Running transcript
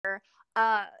earlier,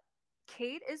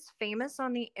 Kate is famous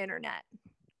on the internet,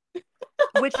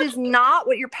 which is not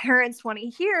what your parents want to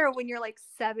hear when you're like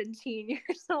 17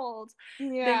 years old.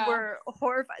 Yeah. They were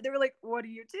horrified. They were like, what do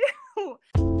you do?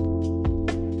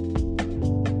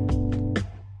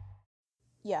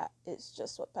 Yeah, it's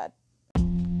just Wattpad.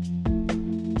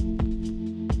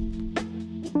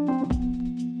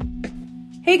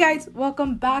 Hey guys,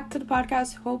 welcome back to the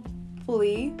podcast.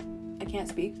 Hopefully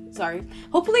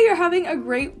you're having a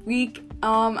great week.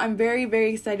 I'm very,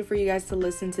 very excited for you guys to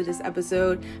listen to this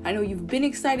episode. I know you've been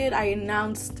excited. I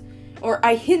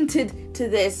hinted to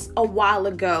this a while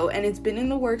ago, and it's been in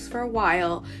the works for a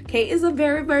while. Kate is a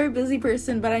very, very busy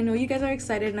person, but I know you guys are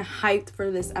excited and hyped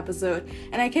for this episode,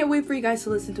 and I can't wait for you guys to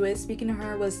listen to it. Speaking to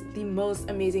her was the most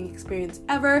amazing experience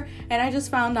ever, and I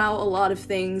just found out a lot of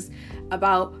things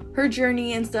about her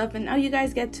journey and stuff, and now you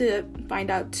guys get to find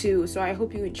out too, so I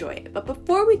hope you enjoy it. But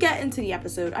before we get into the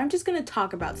episode, I'm just gonna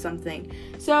talk about something.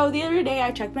 So the other day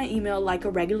I checked my email like a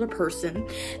regular person,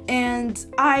 and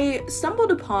I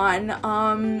stumbled upon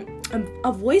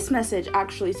a voice message.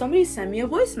 Actually, somebody sent me a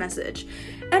voice message,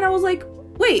 and I was like,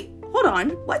 wait, hold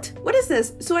on, what is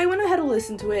this? So I went ahead and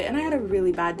listened to it, and I had a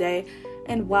really bad day,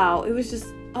 and wow, it was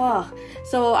just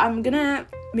so I'm gonna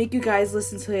make you guys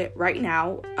listen to it right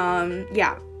now. I'm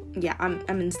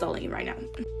installing it right now.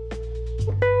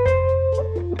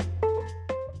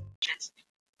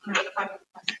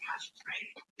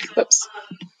 Oops.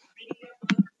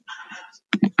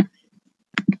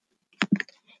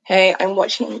 Hey, I'm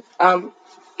watching, so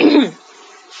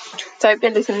I've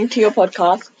been listening to your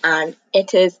podcast, and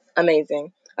it is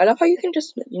amazing. I love how you can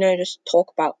just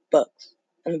talk about books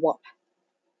and what,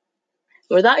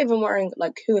 without even worrying,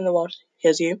 like, who in the world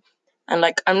hears you. And,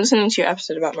 like, I'm listening to your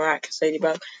episode about Miraculous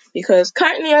Ladybug, because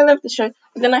currently I love the show,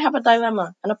 but then I have a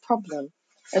dilemma and a problem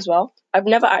as well. I've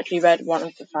never actually read one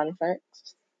of the fanfics,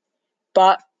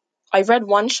 but I've read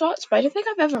one-shots, but I don't think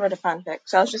I've ever read a fanfic.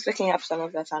 So I was just looking up some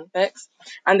of their fanfics,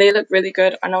 and they look really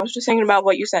good. And I was just thinking about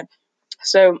what you said.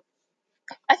 So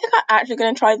I think I'm actually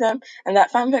going to try them. And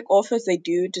that fanfic authors, they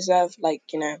do deserve, they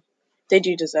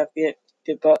do deserve the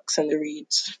books and the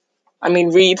reads. I mean,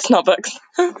 reads, not books.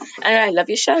 And I love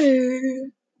your show.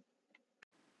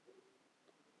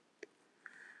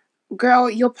 Girl,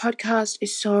 your podcast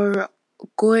is so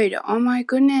good. Oh my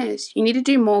goodness. You need to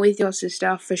do more with your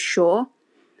sister for sure.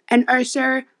 And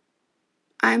also,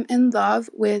 I'm in love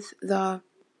with the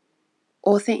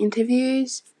author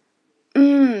interviews.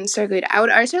 So good. I would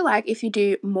also like if you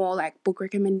do more like book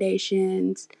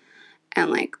recommendations and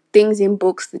like things in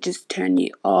books that just turn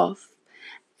you off.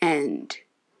 And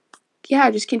yeah,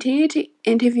 just continue to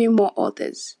interview more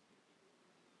authors.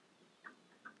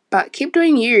 But keep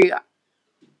doing you.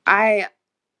 I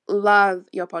love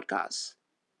your podcast.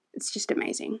 It's just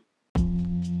amazing.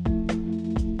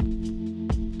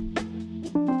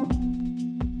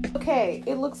 Okay,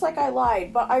 it looks like I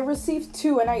lied, but I received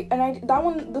 2, and that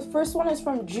one, the first one is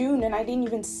from June, and I didn't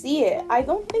even see it. I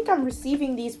don't think I'm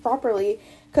receiving these properly,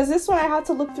 because this one I had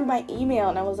to look through my email,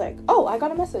 and I was like, oh, I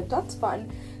got a message, that's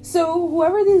fun. So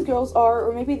whoever these girls are,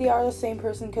 or maybe they are the same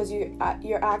person, because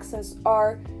your accents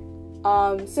are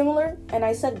similar, and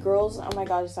I said girls, oh my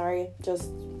god, sorry,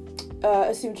 just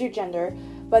assumed your gender,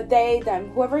 but they, them,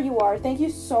 whoever you are, thank you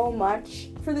so much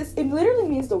for this. It literally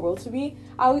means the world to me.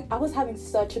 I was having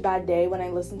such a bad day when I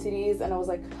listened to these, and I was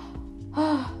like,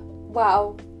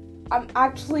 wow, I'm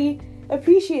actually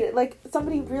appreciated. Like,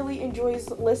 somebody really enjoys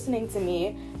listening to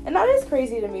me, and that is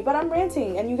crazy to me, but I'm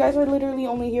ranting, and you guys are literally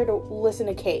only here to listen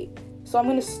to Kate, so I'm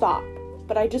gonna stop.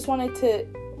 But I just wanted to,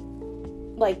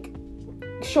 like,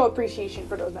 show appreciation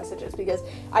for those messages, because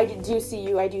I do see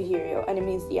you, I do hear you, and it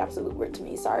means the absolute word to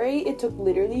me. Sorry, it took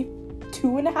literally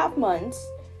 2.5 months.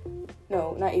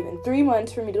 No, not even 3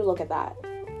 months for me to look at that.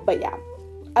 But yeah,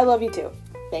 I love you too.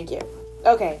 Thank you.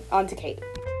 Okay, on to Kate.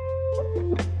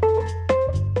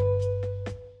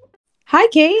 Hi,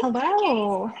 Kate.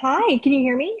 Hello. Hi, can you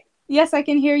hear me? Yes, I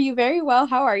can hear you very well.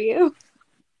 How are you?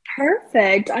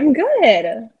 Perfect. I'm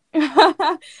good.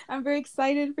 I'm very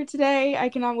excited for today. I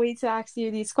cannot wait to ask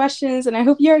you these questions, and I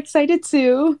hope you're excited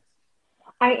too.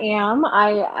 I am.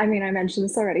 I mean, I mentioned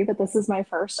this already, but this is my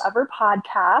first ever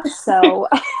podcast, so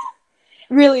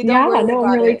Really, don't worry I'm about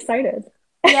really it. excited.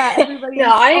 Yeah, everybody. No,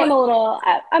 I'm a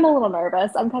little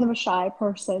nervous. I'm kind of a shy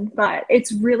person, but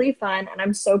it's really fun, and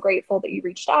I'm so grateful that you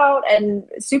reached out, and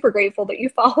super grateful that you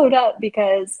followed up,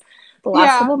 because the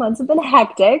last couple months have been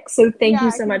hectic. So thank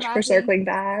you so much for circling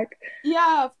back.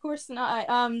 Yeah, of course not.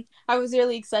 I was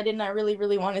really excited, and I really,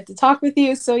 really wanted to talk with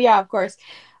you. So yeah, of course.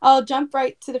 I'll jump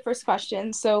right to the first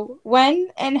question. So when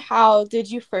and how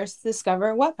did you first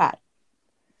discover Wattpad?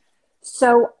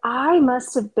 So I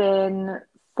must have been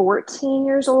 14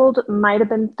 years old, might have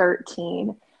been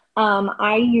 13.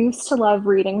 I used to love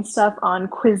reading stuff on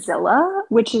Quizilla,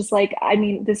 which is like, I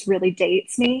mean, this really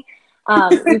dates me.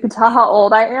 You can tell how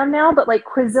old I am now, but like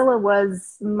Quizilla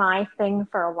was my thing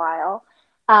for a while.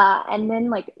 And then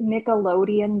like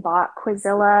Nickelodeon bought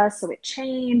Quizilla, so it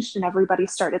changed and everybody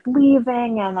started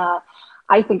leaving. And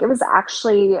I think it was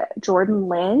actually Jordan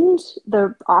Lind,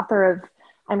 the author of,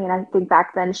 I mean, I think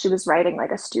back then she was writing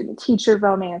like a student teacher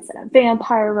romance and a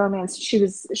vampire romance. She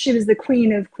was the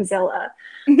queen of Quizilla.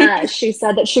 She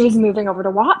said that she was moving over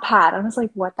to Wattpad. I was like,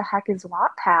 what the heck is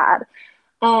Wattpad?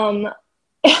 Um,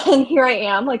 and here I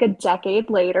am, like a decade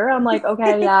later. I'm like,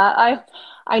 okay, yeah,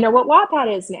 I know what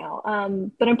Wattpad is now.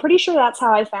 But I'm pretty sure that's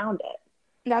how I found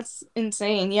it. That's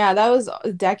insane. Yeah, that was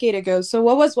a decade ago. So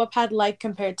what was Wattpad like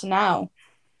compared to now?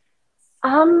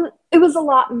 It was a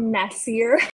lot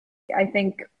messier. I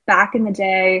think back in the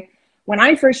day when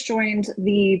I first joined,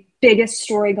 the biggest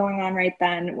story going on right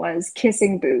then was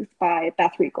Kissing Booth by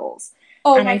Beth Reekles.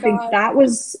 Oh And my I think God. that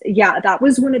was, yeah, that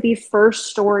was one of the first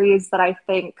stories that I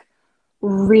think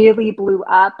really blew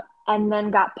up and then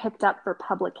got picked up for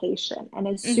publication. And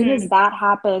as soon as Mm-hmm. that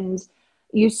happened,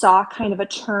 you saw kind of a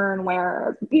turn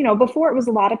where, before it was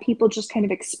a lot of people just kind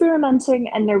of experimenting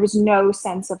and there was no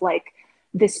sense of like,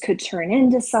 this could turn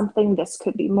into something, this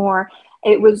could be more.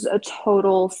 It was a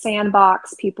total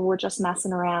sandbox. People were just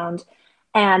messing around.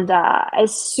 And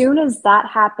as soon as that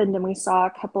happened, and we saw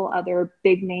a couple other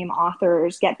big name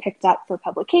authors get picked up for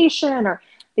publication or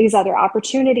these other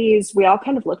opportunities, we all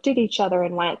kind of looked at each other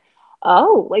and went,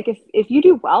 oh, like if you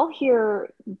do well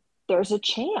here, there's a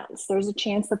chance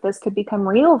that this could become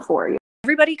real for you.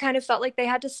 Everybody kind of felt like they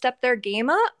had to step their game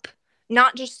up,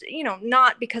 not just,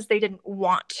 not because they didn't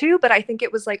want to, but I think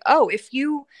it was like, oh, if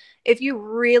you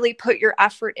really put your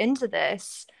effort into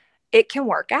this, it can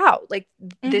work out. Like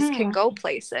this can Mm-hmm. go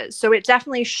places. So it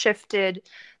definitely shifted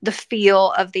the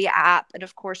feel of the app. And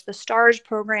of course, the STARS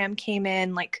program came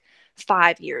in like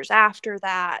 5 years after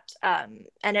that. And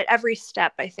at every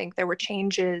step, I think there were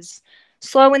changes,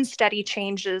 slow and steady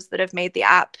changes that have made the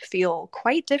app feel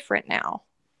quite different now.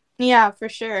 Yeah, for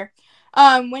sure.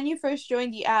 When you first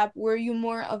joined the app, were you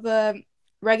more of a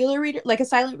regular reader, like a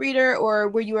silent reader, or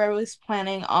were you always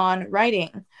planning on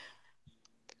writing?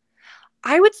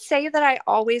 I would say that I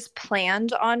always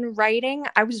planned on writing.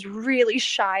 I was really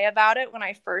shy about it when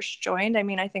I first joined. I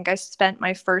mean, I think I spent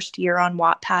my first year on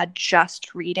Wattpad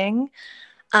just reading.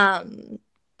 Um,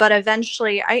 but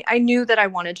eventually, I knew that I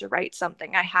wanted to write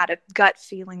something. I had a gut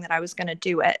feeling that I was going to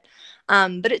do it.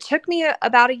 But it took me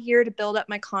about a year to build up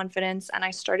my confidence, and I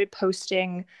started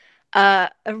posting a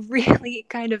really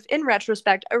kind of, in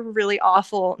retrospect, a really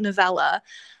awful novella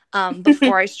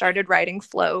before I started writing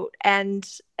Float. And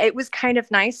it was kind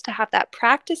of nice to have that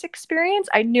practice experience.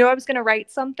 I knew I was going to write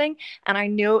something, and I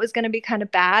knew it was going to be kind of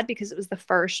bad because it was the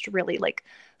first really like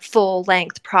full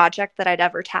length project that I'd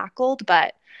ever tackled.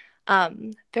 But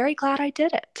very glad I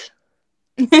did it.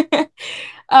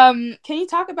 Can you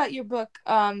talk about your book,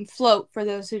 Float, for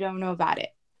those who don't know about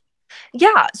it?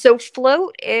 Yeah, so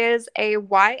Float is a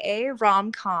YA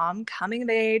rom-com coming of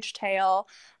age tale.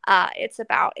 It's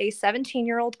about a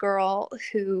 17-year-old girl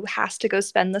who has to go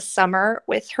spend the summer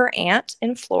with her aunt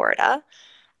in Florida.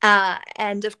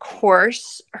 And of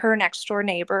course, her next door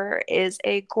neighbor is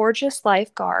a gorgeous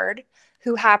lifeguard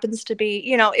who happens to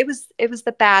be, it was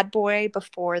the bad boy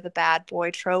before the bad boy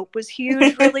trope was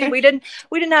huge, really. We didn't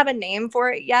have a name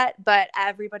for it yet, but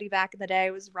everybody back in the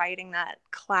day was writing that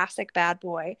classic bad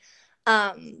boy.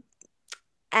 Um,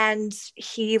 and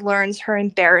he learns her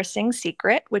embarrassing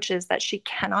secret, which is that she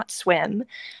cannot swim,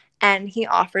 and he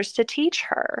offers to teach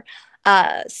her.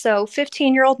 So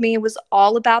 15-year-old me was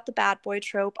all about the bad boy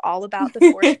trope, all about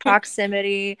the forced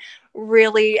proximity,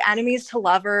 really enemies to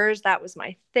lovers. That was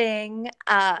my thing.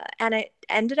 And it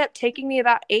ended up taking me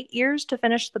about 8 years to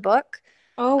finish the book.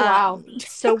 Oh, wow.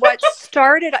 So what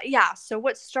started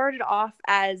off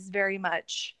as very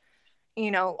much,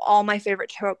 all my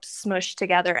favorite tropes smushed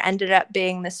together ended up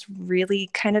being this really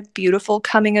kind of beautiful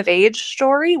coming of age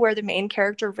story where the main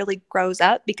character really grows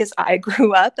up because I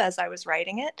grew up as I was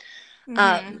writing it.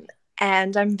 Mm-hmm.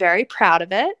 And I'm very proud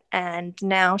of it. And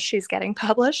now she's getting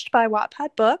published by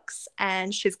Wattpad Books,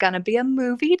 and she's going to be a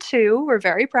movie too. We're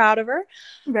very proud of her.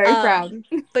 Very proud.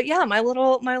 But yeah, my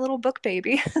little book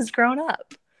baby has grown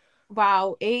up.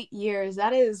 Wow, 8 years.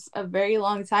 That is a very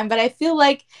long time. But I feel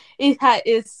like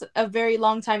it's a very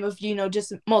long time of,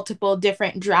 just multiple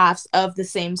different drafts of the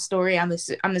same story, I'm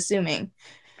assuming.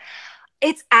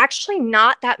 It's actually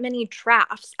not that many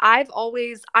drafts.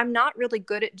 I'm not really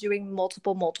good at doing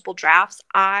multiple drafts.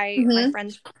 My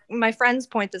Mm-hmm. friends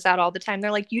point this out all the time.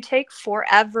 They're like, you take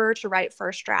forever to write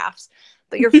first drafts,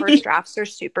 but your first drafts are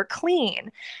super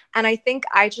clean. And I think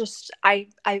I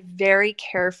very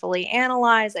carefully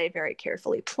analyze, I very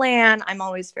carefully plan. I'm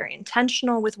always very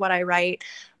intentional with what I write,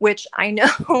 which I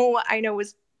know I know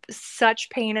was such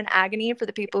pain and agony for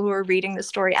the people who are reading the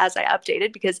story as I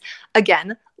updated, because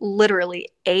again, literally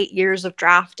 8 years of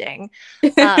drafting.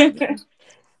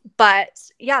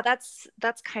 But yeah, that's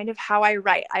kind of how I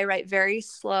write. I write very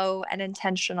slow and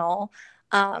intentional.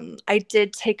 I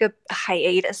did take a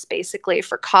hiatus basically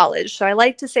for college. So I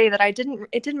like to say that it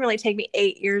didn't really take me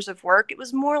 8 years of work. It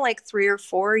was more like 3 or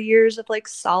 4 years of like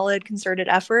solid concerted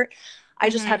effort. I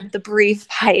just Mm-hmm. had the brief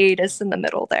hiatus in the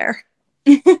middle there.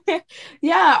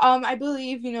 Yeah, I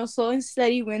believe, slow and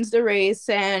steady wins the race,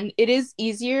 and it is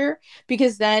easier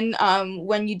because then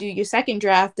when you do your second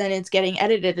draft, then it's getting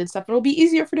edited and stuff. It'll be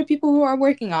easier for the people who are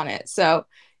working on it. So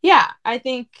yeah, I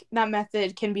think that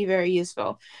method can be very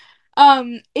useful.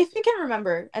 If you can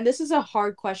remember, and this is a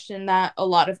hard question that a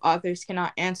lot of authors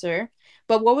cannot answer,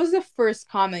 but what was the first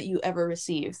comment you ever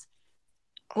received?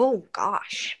 Oh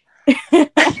gosh.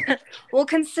 Well,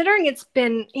 considering it's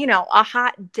been, a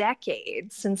hot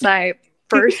decade since I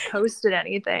first posted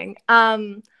anything,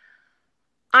 I'm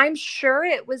sure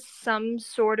it was some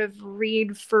sort of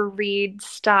read for read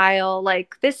style,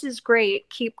 like, this is great,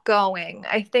 keep going.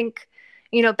 I think,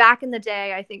 back in the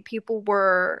day, I think people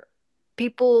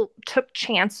took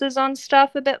chances on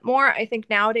stuff a bit more. I think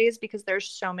nowadays, because there's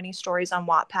so many stories on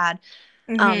Wattpad,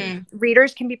 Mm-hmm.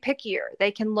 readers can be pickier.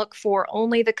 They can look for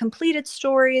only the completed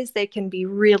stories. They can be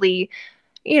really,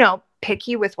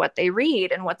 picky with what they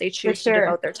read and what they For choose to sure.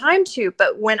 devote their time to.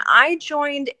 But when I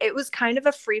joined, it was kind of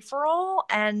a free for all.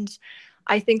 And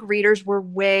I think readers were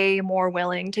way more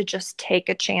willing to just take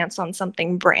a chance on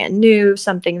something brand new,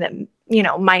 something that,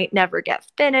 might never get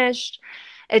finished.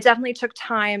 It definitely took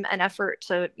time and effort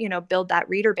to, build that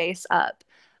reader base up.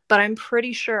 But I'm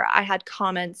pretty sure I had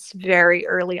comments very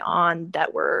early on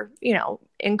that were,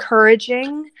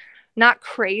 encouraging, not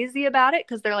crazy about it,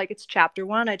 because they're like, it's chapter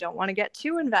one. I don't want to get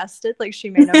too invested. Like, she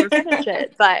may never finish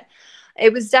it. But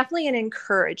it was definitely an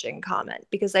encouraging comment,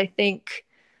 because I think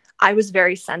I was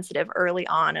very sensitive early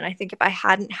on. And I think if I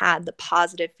hadn't had the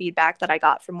positive feedback that I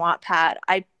got from Wattpad,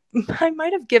 I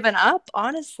might have given up,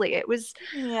 honestly.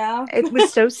 Yeah. It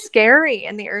was so scary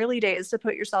in the early days to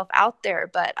put yourself out there,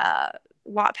 but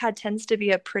Wattpad tends to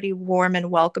be a pretty warm and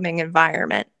welcoming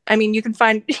environment. I mean, you can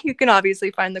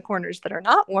obviously find the corners that are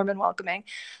not warm and welcoming,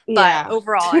 but Yeah.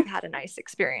 overall, I've had a nice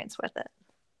experience with it.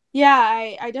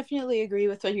 Yeah, I definitely agree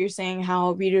with what you're saying,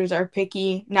 how readers are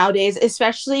picky nowadays,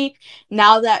 especially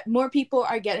now that more people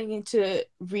are getting into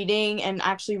reading and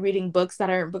actually reading books that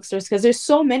are in bookstores, because there's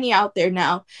so many out there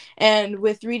now. And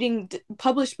with reading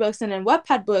published books and then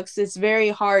Wattpad books, it's very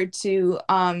hard to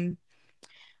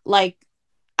like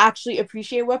actually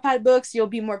appreciate Wattpad books. You'll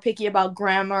be more picky about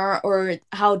grammar or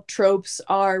how tropes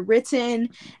are written.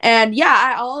 And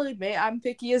yeah, I'll admit I'm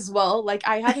picky as well. Like,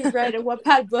 I haven't read a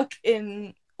Wattpad book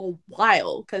in a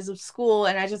while because of school,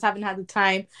 and I just haven't had the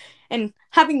time. And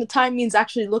having the time means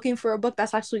actually looking for a book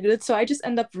that's actually good. So I just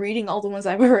end up reading all the ones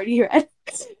I've already read.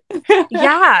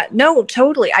 Yeah, no,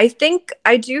 totally. I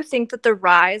do think that the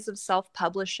rise of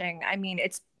self-publishing, I mean,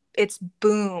 it's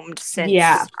boomed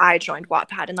Yeah. since I joined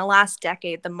Wattpad. In the last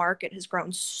decade, the market has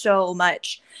grown so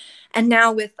much. And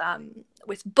now with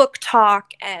Book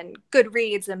Talk and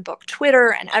Goodreads and Book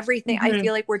Twitter and everything, I Mm-hmm.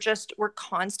 feel like we're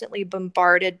constantly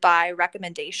bombarded by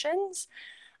recommendations.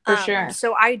 For sure.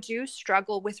 So I do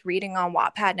struggle with reading on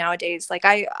Wattpad nowadays. Like,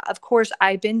 of course,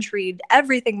 I binge read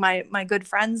everything my good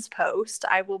friends post.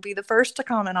 I will be the first to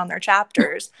comment on their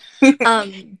chapters.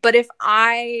 But if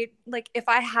I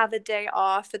have a day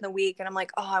off in the week and I'm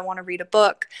like, oh, I want to read a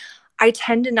book, I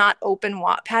tend to not open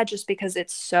Wattpad just because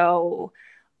it's so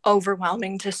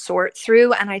overwhelming to sort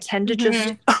through, and I tend to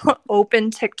just Mm-hmm. open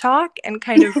TikTok and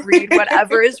kind of read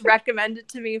whatever is recommended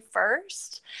to me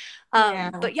first.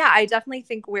 Yeah. But yeah, I definitely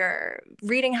think where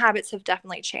reading habits have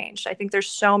definitely changed. I think there's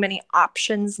so many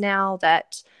options now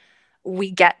that we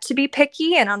get to be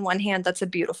picky, and on one hand, that's a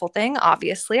beautiful thing.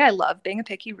 Obviously, I love being a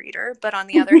picky reader, but on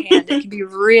the other hand, it can be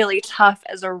really tough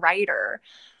as a writer.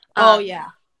 Oh, um, yeah.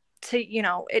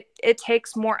 it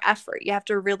takes more effort. You have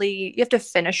to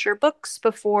finish your books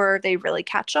before they really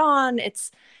catch on.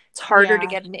 It's harder to Yeah.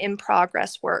 get an in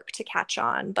progress work to catch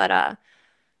on. But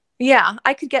Yeah,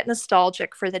 I could get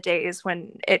nostalgic for the days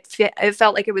when it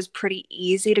felt like it was pretty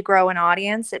easy to grow an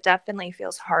audience. It definitely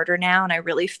feels harder now, and I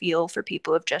really feel for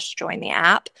people who've just joined the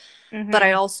app. But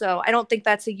Mm-hmm. I don't think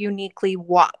that's a uniquely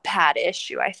Wattpad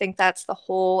issue. I think that's the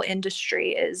whole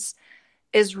industry is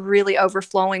really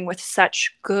overflowing with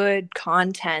such good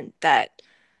content that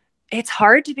it's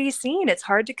hard to be seen. It's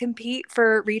hard to compete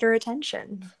for reader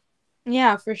attention.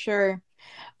 Yeah, for sure.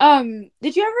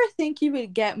 Did you ever think you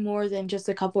would get more than just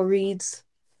a couple reads?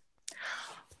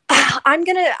 I'm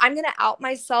gonna out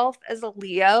myself as a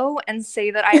Leo and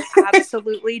say that I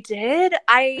absolutely did.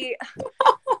 I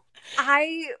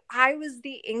was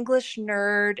the English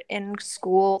nerd in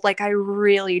school. Like I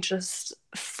really just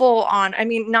full on. I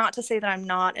mean, not to say that I'm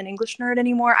not an English nerd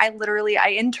anymore. I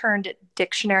interned at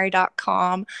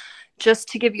dictionary.com just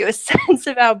to give you a sense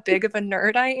of how big of a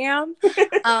nerd I am.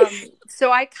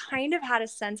 So I kind of had a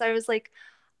sense. I was like,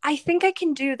 I think I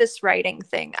can do this writing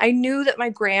thing. I knew that my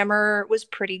grammar was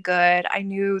pretty good. I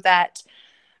knew that,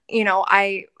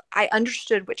 I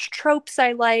understood which tropes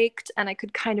I liked and I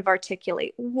could kind of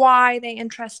articulate why they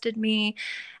interested me.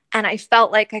 And I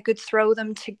felt like I could throw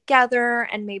them together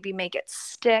and maybe make it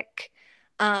stick.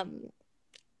 Um,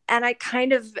 and I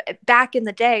kind of, back in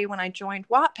the day when I joined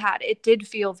Wattpad, it did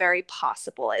feel very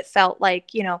possible. It felt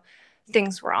like,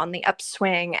 things were on the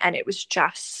upswing and it was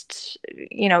just,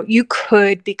 you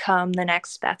could become the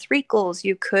next Beth Reekles.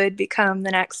 You could become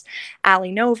the next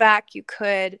Ali Novak. You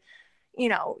could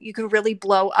really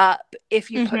blow up if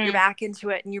you put your Mm-hmm. back into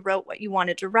it and you wrote what you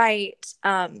wanted to write.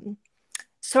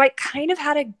 So I kind of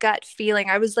had a gut feeling.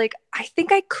 I was like, I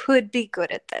think I could be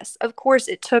good at this. Of course,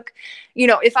 it took,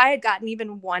 if I had gotten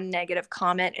even one negative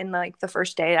comment in like the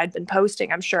first day I'd been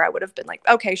posting, I'm sure I would have been like,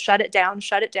 okay, shut it down,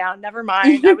 never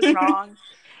mind, I was wrong.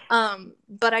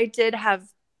 But I did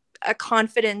have a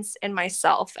confidence in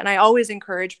myself, and I always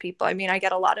encourage people. I mean, I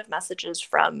get a lot of messages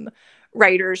from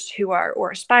writers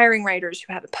or aspiring writers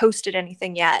who haven't posted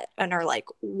anything yet and are like,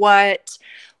 what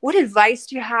advice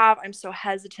do you have? I'm so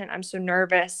hesitant, I'm so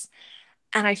nervous.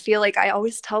 And I feel like I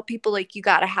always tell people, like, you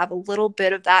got to have a little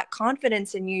bit of that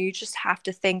confidence in you. You just have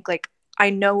to think like, I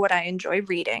know what I enjoy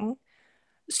reading,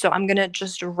 so I'm going to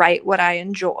just write what I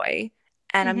enjoy,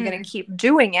 and I'm going Mm-hmm. to keep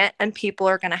doing it, and people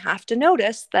are going to have to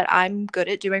notice that I'm good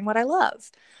at doing what I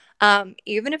love.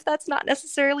 Even if that's not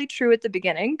necessarily true at the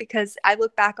beginning, because I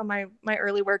look back on my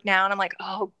early work now and I'm like,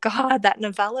 oh God, that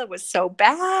novella was so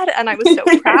bad. And I was so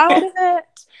proud of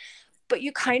it. But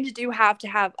you kind of do have to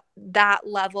have that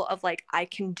level of like, I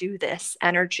can do this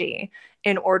energy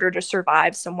in order to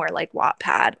survive somewhere like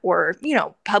Wattpad or,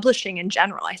 publishing in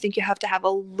general. I think you have to have a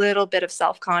little bit of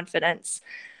self-confidence,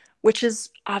 which is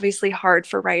obviously hard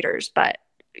for writers, but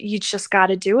you just got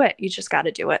to do it. You just got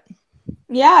to do it.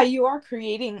 Yeah, you are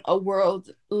creating a world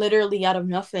literally out of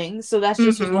nothing. So that's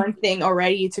just Mm-hmm. one thing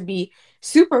already to be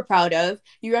super proud of.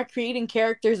 You are creating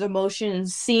characters,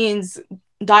 emotions, scenes,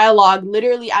 dialogue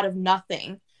literally out of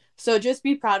nothing. So just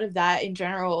be proud of that in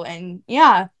general. And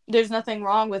yeah, there's nothing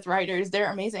wrong with writers.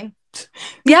 They're amazing.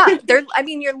 Yeah,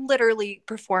 you're literally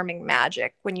performing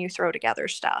magic when you throw together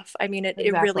stuff. I mean, it really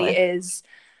Exactly. is.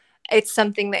 It's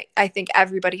something that I think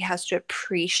everybody has to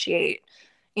appreciate,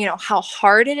 how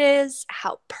hard it is,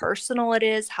 how personal it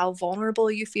is, how vulnerable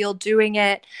you feel doing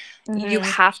it. You Mm-hmm.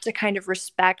 have to kind of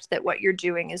respect that what you're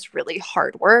doing is really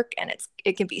hard work, and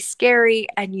it can be scary,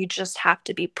 and you just have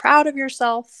to be proud of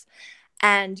yourself,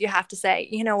 and you have to say,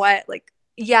 you know what, like,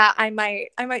 yeah, I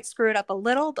might screw it up a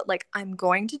little, but like, I'm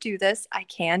going to do this. I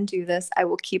can do this. I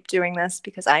will keep doing this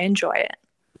because I enjoy it.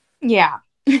 Yeah,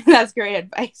 that's great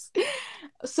advice.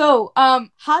 So, how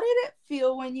did it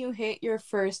feel when you hit your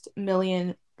first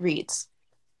million reads?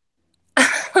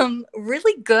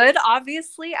 Really good,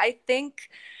 obviously. I think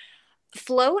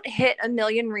Float hit a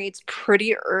million reads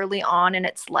pretty early on in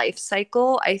its life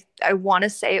cycle. I want to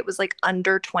say it was like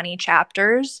under 20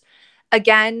 chapters.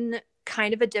 Again,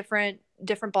 kind of a different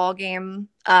ball game.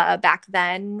 Back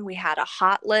then, we had a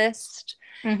hot list,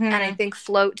 and I Mm-hmm. think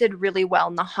Float did really well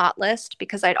in the hot list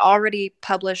because I'd already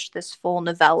published this full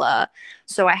novella,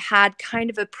 so I had kind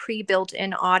of a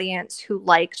pre-built-in audience who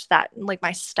liked that, like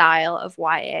my style of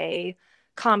YA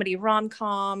comedy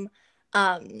rom-com.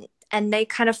 And they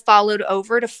kind of followed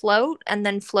over to Float, and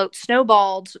then Float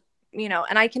snowballed,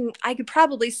 and I could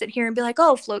probably sit here and be like,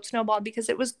 oh, Float snowballed because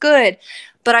it was good,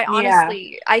 but Yeah.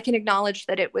 I can acknowledge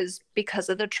that it was because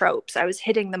of the tropes. I was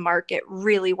hitting the market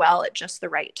really well at just the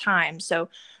right time. So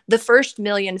the first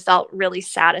million felt really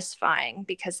satisfying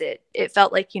because it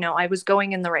felt like, I was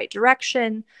going in the right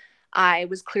direction. I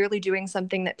was clearly doing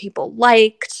something that people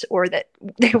liked, or that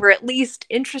they were at least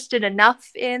interested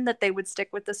enough in that they would stick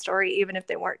with the story even if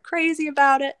they weren't crazy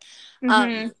about it.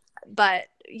 Mm-hmm. Um, but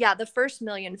yeah, the first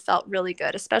million felt really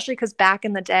good, especially because back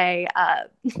in the day,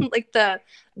 like the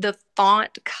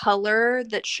font color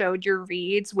that showed your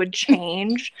reads would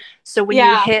change. So when you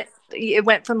Yeah. hit, it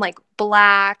went from like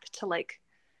black to like,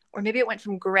 or maybe it went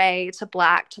from gray to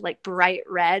black to like bright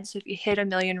red. So if you hit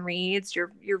 1,000,000 reads,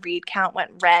 your read count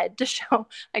went red to show,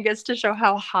 I guess, to show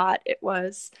how hot it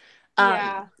was.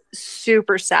 Yeah.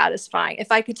 Super satisfying.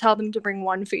 If I could tell them to bring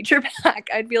one feature back,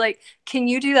 I'd be like, can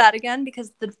you do that again?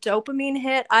 Because the dopamine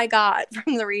hit I got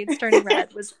from the reads turning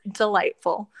red was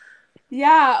delightful.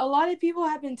 Yeah, a lot of people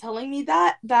have been telling me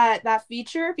that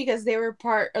feature because they were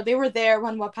there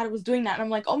when Wattpad was doing that, and I'm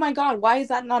like, oh my god, why is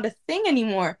that not a thing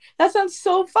anymore? That sounds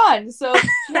so fun. So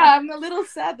yeah, I'm a little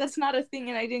sad that's not a thing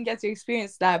and I didn't get to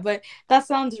experience that, but that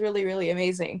sounds really, really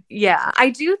amazing. Yeah,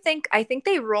 I think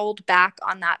they rolled back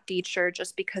on that feature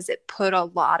just because it put a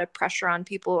lot of pressure on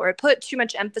people, or it put too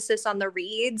much emphasis on the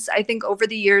reads. I think over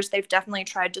the years they've definitely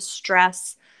tried to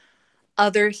stress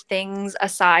other things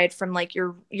aside from like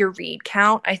your read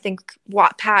count. I think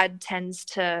Wattpad tends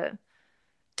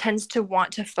to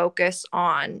want to focus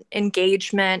on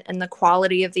engagement and the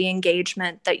quality of the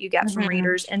engagement that you get from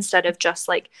readers, instead of just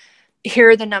like, here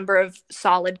are the number of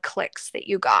solid clicks that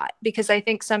you got. Because I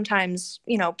think sometimes,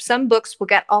 some books will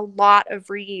get a lot of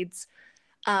reads,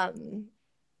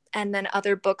 and then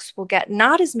other books will get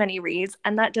not as many reads,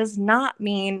 and that does not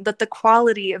mean that the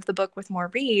quality of the book with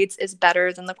more reads is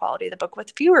better than the quality of the book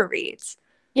with fewer reads.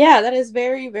 Yeah, that is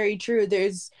very, very true.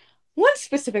 There's one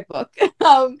specific book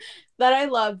that I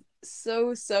love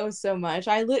so, so, so much.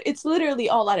 It's literally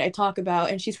all that I talk about,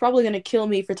 and she's probably gonna kill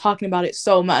me for talking about it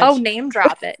so much. Oh, name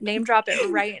drop it. Name drop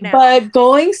it right now. But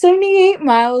Going 78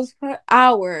 Miles Per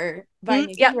Hour by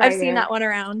Nikki Yep, Ryder. I've seen that one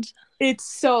around. It's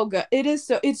so good.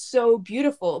 It's so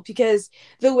beautiful because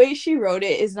the way she wrote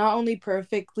it is not only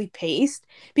perfectly paced,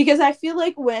 because I feel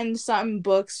like when some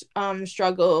books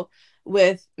struggle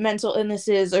with mental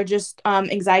illnesses or just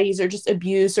anxieties or just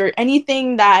abuse or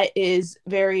anything that is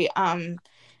very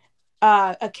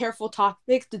a careful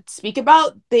topic to speak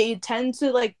about, they tend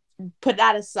to like put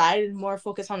that aside and more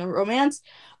focus on the romance.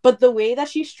 But the way that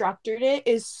she structured it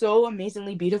is so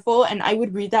amazingly beautiful, and I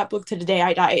would read that book to the day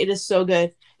I die. It is so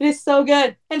good. It is so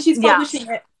good, and she's publishing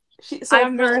it.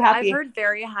 I'm very happy. I've heard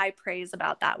very high praise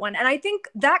about that one, and I think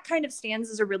that kind of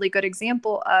stands as a really good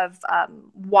example of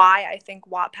why I think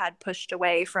Wattpad pushed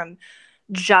away from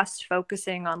just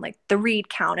focusing on like the read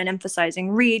count and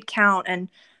emphasizing read count and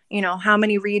how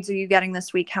many reads are you getting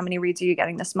this week, how many reads are you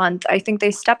getting this month. I think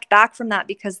they stepped back from that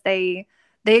because they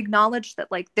acknowledged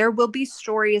that like there will be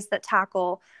stories that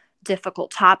tackle difficult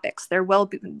topics. There will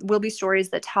be stories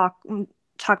that talk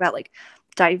about like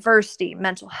diversity,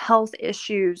 mental health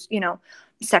issues,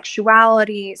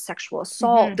 sexuality, sexual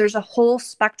assault. There's a whole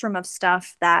spectrum of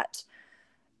stuff that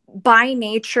by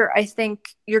nature, I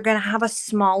think you're going to have a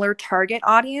smaller target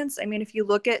audience. I mean, if you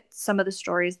look at some of the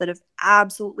stories that have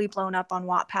absolutely blown up on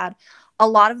Wattpad, a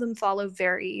lot of them follow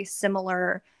very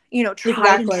similar,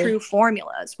 tried and true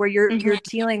formulas where you're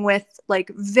dealing with like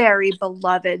very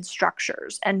beloved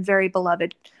structures and very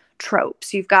beloved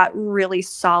tropes. You've got really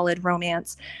solid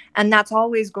romance, and that's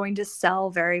always going to sell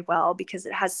very well because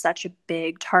it has such a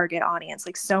big target audience.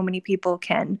 Like so many people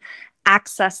can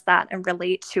access that and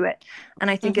relate to it.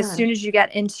 And I think as soon as you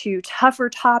get into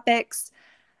tougher topics,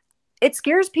 it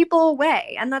scares people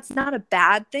away. And that's not a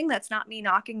bad thing. That's not me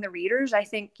knocking the readers. I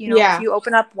think, if you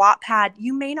open up Wattpad,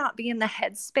 you may not be in the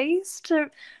headspace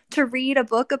to read a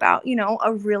book about,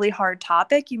 a really hard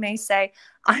topic. You may say,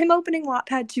 I'm opening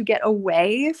Wattpad to get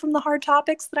away from the hard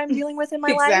topics that I'm dealing with in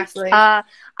my life.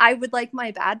 I would like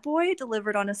my bad boy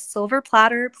delivered on a silver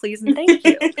platter, please and thank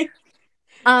you.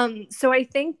 So I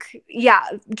think,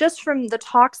 just from the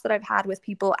talks that I've had with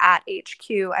people at HQ,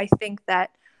 I think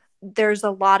that there's a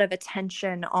lot of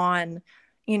attention on,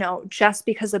 just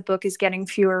because a book is getting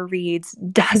fewer reads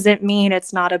doesn't mean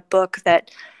it's not a book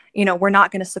that, we're not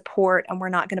going to support and we're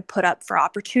not going to put up for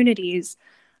opportunities.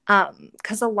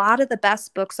 Because a lot of the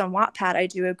best books on Wattpad, I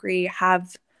do agree,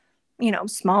 have,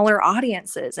 smaller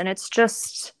audiences. And it's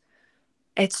just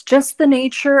the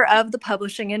nature of the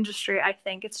publishing industry. I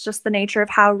think it's just the nature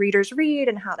of how readers read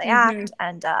and how they act.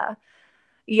 And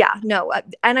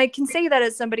and I can say that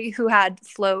as somebody who had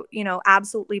Float,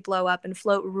 absolutely blow up, and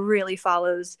Float really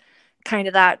follows kind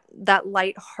of that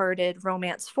lighthearted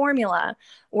romance formula,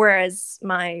 whereas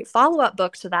my follow-up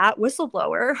book to that,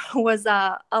 Whistleblower, was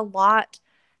a lot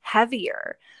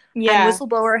heavier. And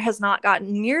Whistleblower has not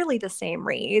gotten nearly the same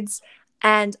reads.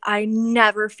 And I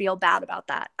never feel bad about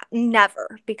that.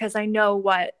 Never. Because I know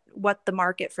what the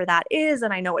market for that is.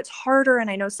 And I know it's harder. And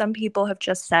I know some people have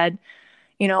just said,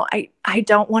 I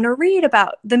don't want to read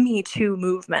about the Me Too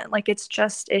movement. Like, it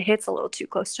hits a little too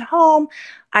close to home.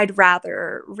 I'd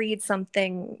rather read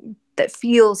something that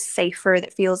feels safer,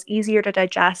 that feels easier to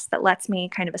digest, that lets me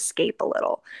kind of escape a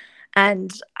little.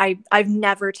 And I've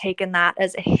never taken that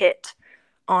as a hit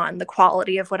on the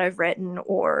quality of what I've written,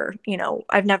 or,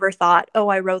 I've never thought, oh,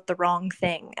 I wrote the wrong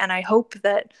thing. And I hope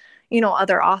that,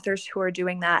 other authors who are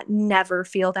doing that never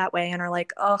feel that way and are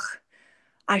like, ugh,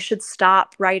 I should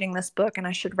stop writing this book and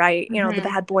I should write, the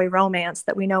bad boy romance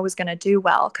that we know is going to do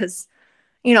well. Because,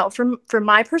 from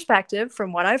my perspective,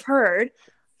 from what I've heard,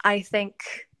 I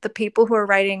think the people who are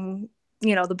writing,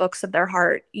 the books of their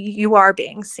heart, you are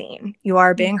being seen, you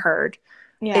are being heard.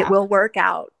 Yeah. It will work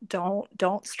out. Don't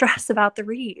stress about the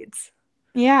reads.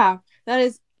 Yeah, that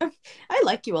is, I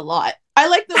like you a lot. I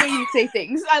like the way you say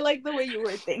things. I like the way you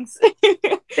word things.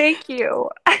 Thank you.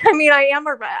 I mean,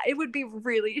 it would be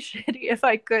really shitty if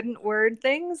I couldn't word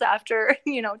things after,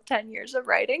 10 years of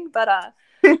writing, but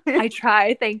I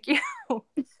try. Thank you.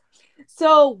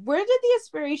 So where did the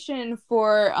inspiration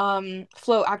for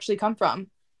Float actually come from?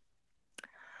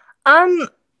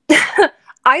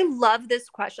 I love this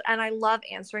question, and I love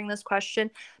answering this question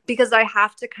because I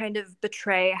have to kind of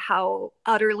betray how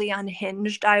utterly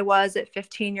unhinged I was at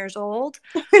 15 years old.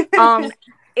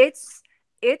 It's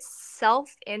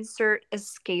self-insert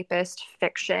escapist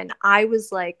fiction. I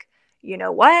was like, you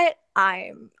know what?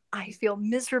 I feel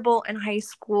miserable in high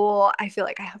school. I feel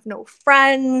like I have no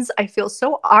friends. I feel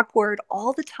so awkward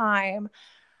all the time.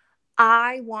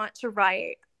 I want to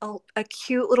write a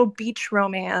cute little beach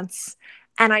romance.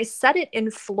 And I set it in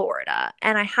Florida.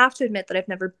 And I have to admit that I've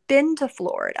never been to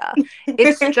Florida.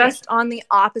 It's just on the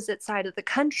opposite side of the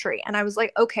country. And I was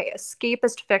like, okay,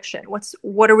 escapist fiction.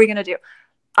 What are we going to do?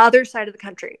 Other side of the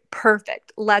country.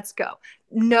 Perfect. Let's go.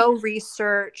 No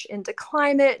research into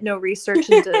climate, no research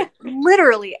into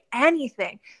literally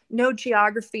anything. No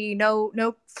geography,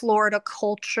 no Florida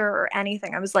culture or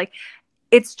anything. I was like,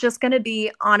 it's just going to be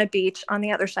on a beach on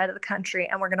the other side of the country,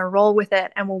 and we're going to roll with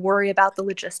it, and we'll worry about the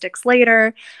logistics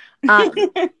later.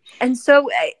 And so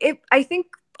I think,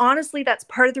 honestly, that's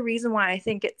part of the reason why I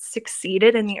think it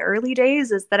succeeded in the early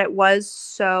days, is that it was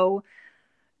so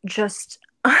just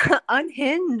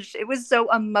unhinged. It was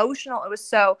so emotional. It was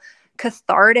so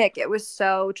cathartic. It was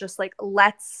so just like,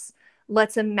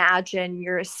 let's imagine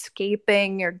you're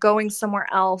escaping, you're going somewhere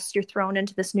else, you're thrown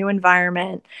into this new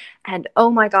environment, and oh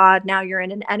my God, now you're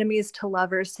in an enemies to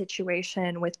lovers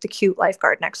situation with the cute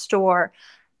lifeguard next door.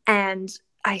 And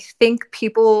I think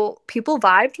people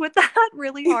vibed with that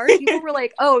really hard. People were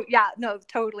like, oh yeah, no,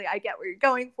 totally, I get what you're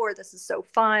going for. This is so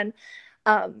fun.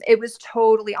 It was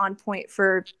totally on point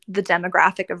for the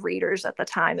demographic of readers at the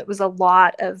time. It was a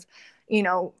lot of,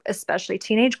 especially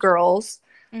teenage girls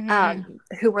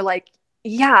who were like,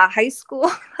 yeah, high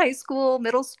school,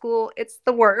 middle school, it's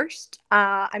the worst.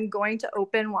 I'm going to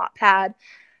open Wattpad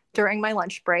during my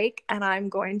lunch break, and I'm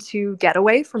going to get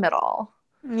away from it all.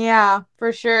 Yeah,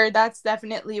 for sure. That's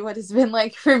definitely what it's been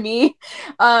like for me.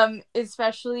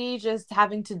 Especially just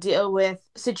having to deal with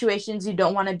situations you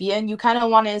don't want to be in. You kind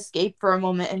of want to escape for a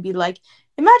moment and be like,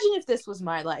 imagine if this was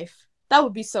my life. That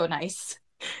would be so nice.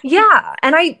 Yeah.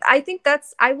 And I think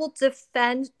I will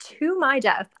defend to my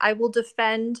death. I will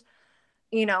defend,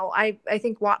 I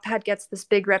think Wattpad gets this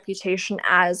big reputation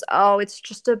as, oh, it's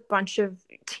just a bunch of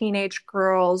teenage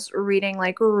girls reading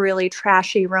like really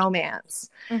trashy romance.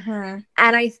 And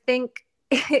I think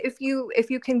if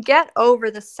you can get over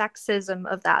the sexism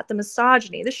of that, the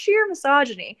misogyny, the sheer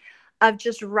misogyny of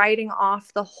just writing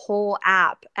off the whole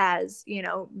app as,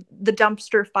 the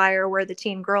dumpster fire where the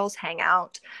teen girls hang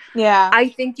out. Yeah. I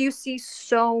think you see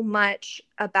so much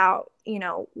about,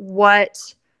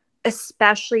 what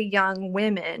especially young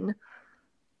women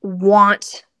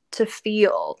want to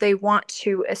feel. They want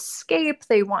to escape.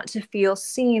 They want to feel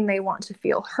seen. They want to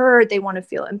feel heard. They want to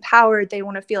feel empowered. They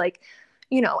want to feel like,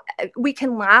 we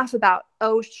can laugh about,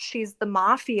 oh, she's the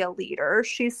mafia leader.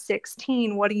 She's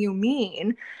 16. What do you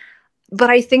mean? But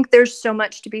I think there's so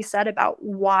much to be said about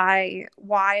why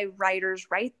writers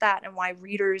write that and why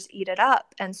readers eat it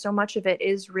up. And so much of it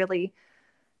is really,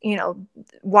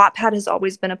 Wattpad has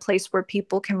always been a place where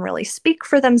people can really speak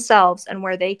for themselves, and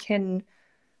where they can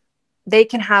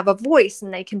have a voice,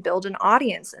 and they can build an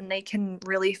audience, and they can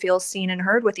really feel seen and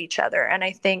heard with each other. And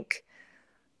I think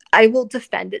I will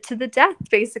defend it to the death,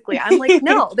 basically. I'm like,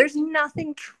 no, there's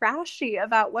nothing trashy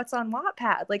about what's on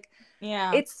Wattpad. Like,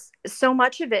 yeah, it's so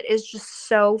much of it is just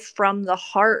so from the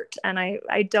heart. And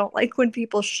I don't like when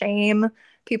people shame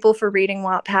people for reading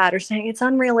Wattpad or saying it's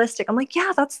unrealistic. I'm like,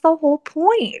 yeah, that's the whole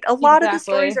point. A lot of the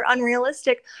stories are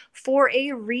unrealistic for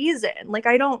a reason. Like,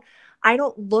 I don't I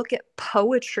don't look at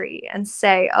poetry and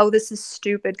say, oh, this is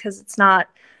stupid because it's not,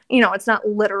 you know, it's not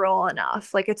literal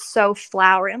enough. Like it's so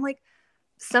flowery. I'm like,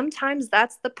 sometimes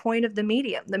that's the point of the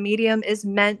medium. The medium is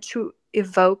meant to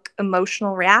evoke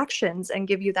emotional reactions and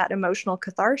give you that emotional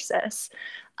catharsis.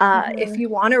 If you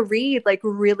want to read like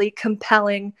really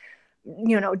compelling,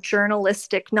 you know,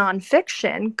 journalistic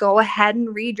nonfiction, go ahead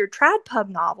and read your trad pub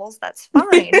novels. That's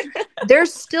fine.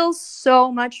 There's still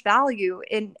so much value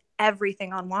in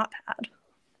everything on Wattpad.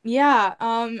 Yeah,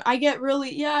 I get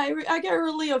really, I get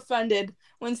really offended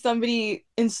when somebody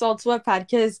insults Wattpad,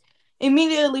 because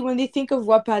immediately when they think of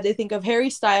Wattpad, they think of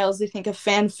Harry Styles, they think of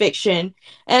fan fiction.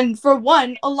 And for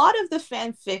one, a lot of the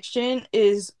fan fiction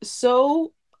is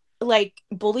so like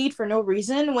bullied for no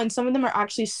reason when some of them are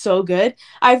actually so good.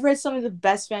 I've read some of the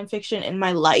best fan fiction in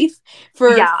my life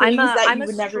for Yeah, things that I'm you a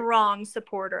would never. strong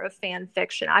supporter of fan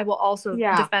fiction. I will also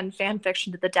Yeah. defend fan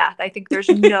fiction to the death. I think there's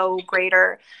no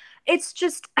greater. It's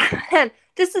just, and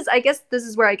this is, I guess, this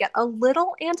is where I get a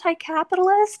little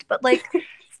anti-capitalist, but like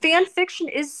fan fiction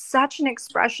is such an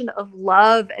expression of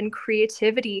love and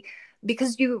creativity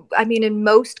because I mean, in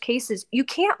most cases, you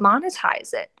can't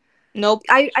monetize it. Nope.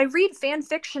 I read fan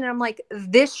fiction and I'm like,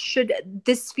 this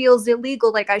feels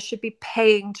illegal. Like I should be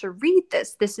paying to read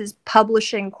this. This is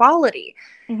publishing quality.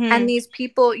 And these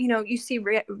people, you know, you see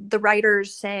the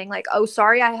writers saying like, oh,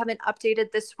 sorry, I haven't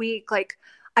updated this week. Like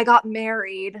I got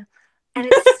married. And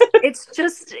it's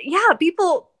just, yeah,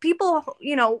 people,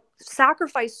 you know,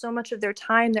 sacrifice so much of their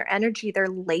time, their energy, their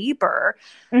labor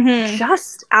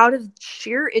just out of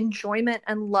sheer enjoyment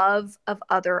and love of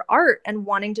other art and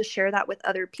wanting to share that with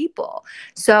other people.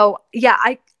 So yeah,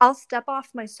 I'll step off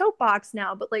my soapbox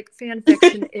now, but like fan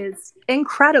fiction is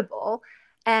incredible.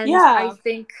 And Yeah.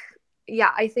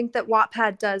 I think that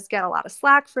Wattpad does get a lot of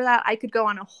slack for that. I could go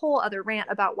on a whole other rant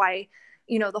about why,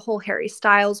 you know, the whole Harry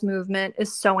Styles movement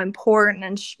is so important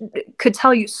and could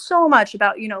tell you so much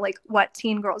about, you know, like what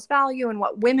teen girls value and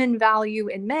what women value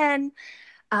in men.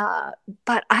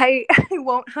 But I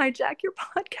won't hijack your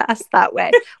podcast that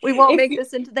way. We won't make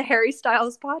this into the Harry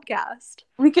Styles podcast.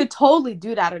 We could totally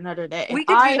do that another day. We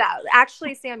could do that.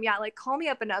 Actually, Sam, yeah, like call me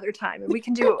up another time and we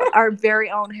can do our very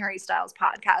own Harry Styles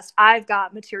podcast. I've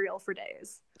got material for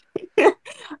days.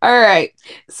 All right.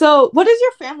 So what does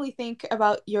your family think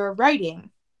about your writing?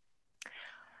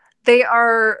 They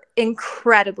are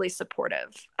incredibly supportive.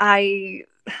 I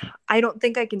don't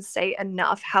think I can say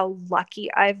enough how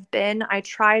lucky I've been. I've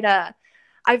tried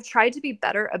to be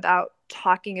better about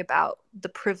talking about the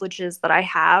privileges that I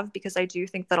have, because I do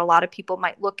think that a lot of people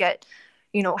might look at,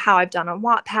 you know, how I've done on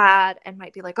Wattpad and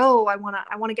might be like, oh, I want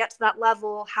to get to that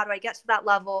level. How do I get to that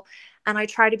level? And I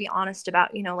try to be honest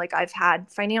about, you know, like I've had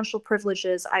financial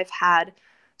privileges, I've had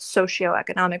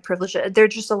socioeconomic privileges.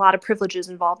 There's just a lot of privileges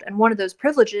involved. And one of those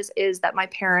privileges is that my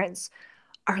parents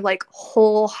are like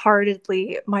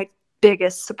wholeheartedly my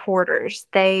biggest supporters.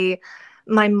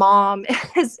 My mom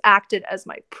has acted as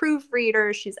my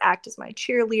proofreader. She's acted as my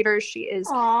cheerleader. She is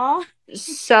Aww.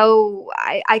 So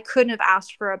I couldn't have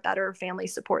asked for a better family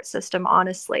support system,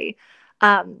 honestly.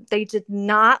 They did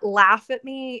not laugh at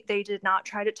me. They did not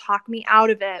try to talk me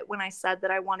out of it when I said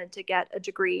that I wanted to get a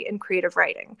degree in creative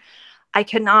writing. I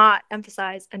cannot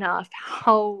emphasize enough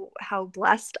how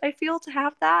blessed I feel to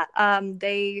have that.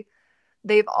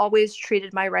 They've always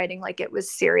treated my writing like it was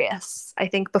serious. I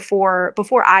think before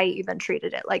I even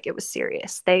treated it like it was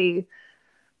serious, they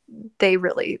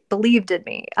really believed in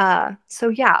me. So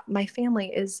yeah, my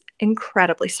family is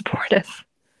incredibly supportive.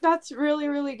 That's really,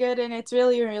 really good, and it's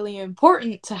really, really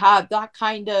important to have that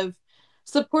kind of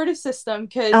supportive system,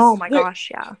 because oh my gosh,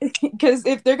 yeah. Because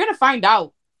if they're gonna find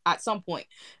out at some point,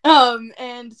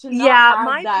 and to not have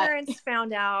my that... parents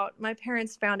found out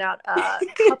a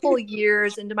couple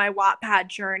years into my Wattpad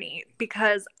journey,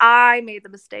 because I made the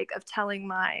mistake of telling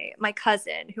my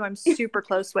cousin, who I'm super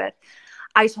close with.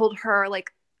 I told her,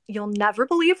 like, you'll never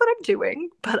believe what I'm doing,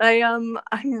 but I'm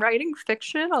writing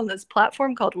fiction on this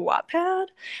platform called Wattpad,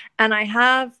 and I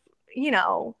have, you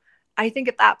know, I think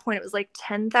at that point it was like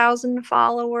 10,000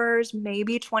 followers,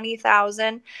 maybe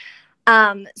 20,000.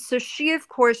 So she, of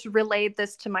course, relayed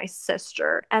this to my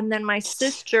sister, and then my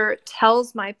sister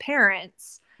tells my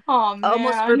parents,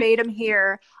 almost verbatim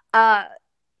here,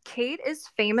 Kate is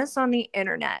famous on the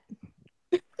internet.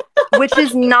 Which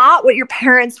is not what your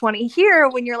parents want to hear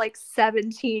when you're like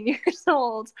 17 years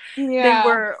old. Yeah. They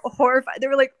were horrified. They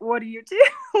were like, what do you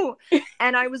do?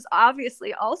 And I was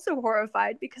obviously also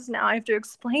horrified, because now I have to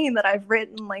explain that I've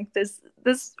written like this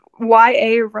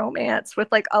YA romance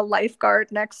with like a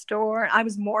lifeguard next door. I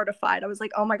was mortified. I was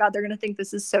like, oh my God, they're going to think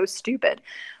this is so stupid.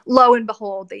 Lo and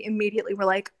behold, they immediately were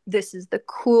like, this is the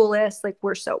coolest. Like,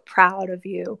 we're so proud of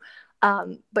you.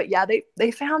 But yeah,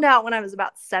 they found out when I was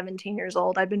about 17 years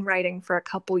old. I'd been writing for a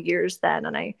couple years then,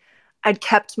 and I'd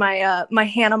kept my my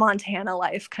Hannah Montana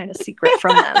life kind of secret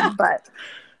from them. But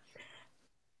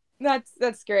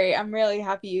That's great. I'm really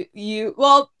happy you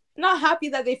well, not happy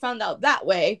that they found out that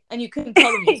way and you couldn't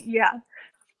tell them. yeah,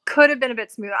 could have been a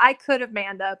bit smoother. I could have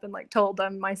manned up and like told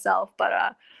them myself,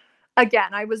 but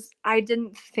again, I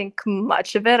didn't think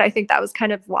much of it. I think that was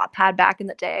kind of Wattpad back in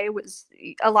the day. Was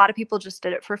a lot of people just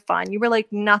did it for fun. You were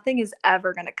like, nothing is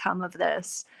ever going to come of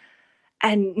this.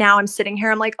 And now I'm sitting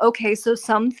here, I'm like, okay, so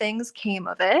some things came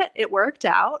of it. It worked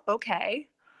out. Okay.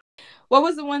 What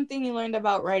was the one thing you learned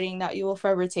about writing that you will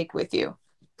forever take with you?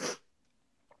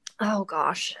 Oh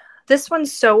gosh. This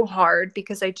one's so hard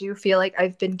because I do feel like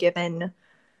I've been given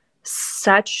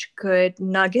such good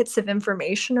nuggets of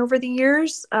information over the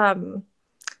years. The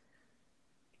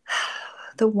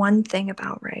one thing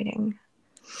about writing,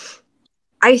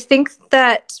 I think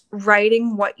that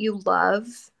writing what you love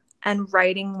and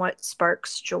writing what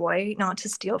sparks joy, not to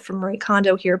steal from Marie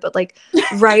Kondo here, but like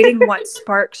writing what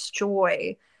sparks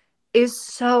joy is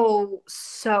so,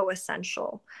 so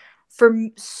essential for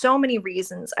so many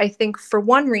reasons. I think for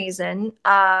one reason,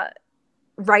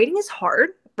 writing is hard.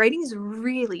 Writing is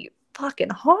really fucking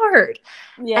hard.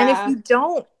 Yeah. And if you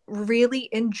don't really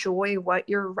enjoy what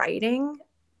you're writing,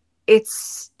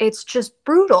 it's just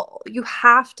brutal. You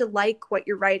have to like what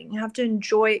you're writing. You have to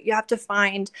enjoy it. You have to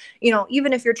find,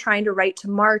 even if you're trying to write to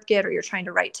market or you're trying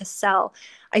to write to sell,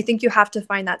 I think you have to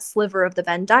find that sliver of the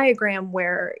Venn diagram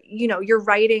where, you're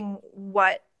writing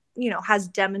what, has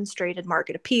demonstrated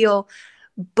market appeal,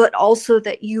 but also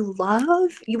that you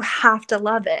have to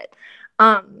love it.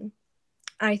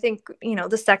 I think,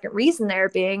 the second reason there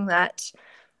being that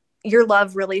your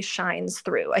love really shines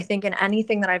through. I think in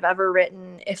anything that I've ever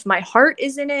written, if my heart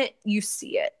is in it, you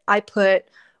see it. I put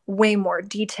way more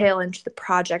detail into the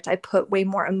project. I put way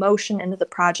more emotion into the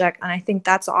project. And I think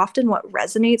that's often what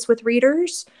resonates with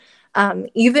readers.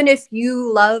 Even if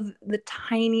you love the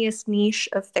tiniest niche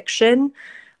of fiction,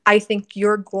 I think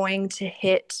you're going to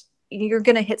hit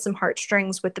some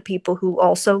heartstrings with the people who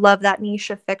also love that niche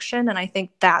of fiction. And I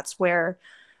think that's where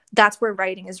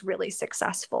writing is really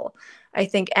successful. I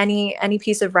think any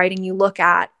piece of writing you look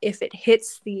at, if it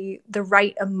hits the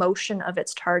right emotion of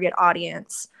its target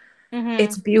audience,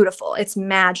 it's beautiful. It's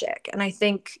magic. And I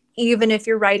think even if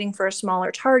you're writing for a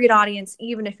smaller target audience,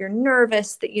 even if you're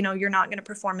nervous that, you're not going to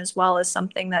perform as well as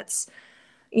something that's,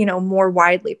 more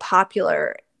widely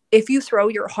popular, if you throw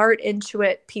your heart into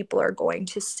it, people are going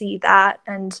to see that.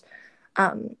 And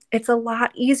it's a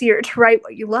lot easier to write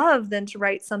what you love than to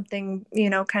write something,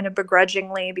 kind of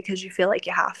begrudgingly because you feel like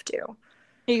you have to.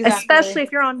 Exactly. Especially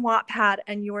if you're on Wattpad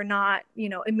and you are not,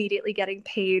 immediately getting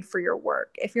paid for your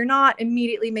work. If you're not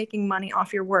immediately making money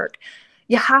off your work,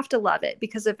 you have to love it,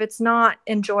 because if it's not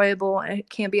enjoyable and it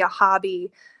can't be a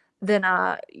hobby, then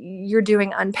you're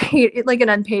doing unpaid, like an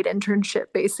unpaid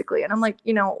internship basically. And I'm like,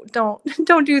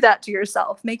 don't do that to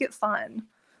yourself. Make it fun.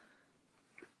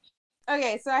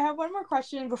 Okay, so I have one more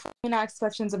question before we ask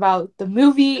questions about the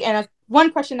movie, and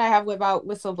one question I have about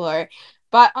Whistleblower.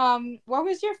 But what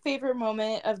was your favorite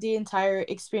moment of the entire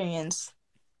experience?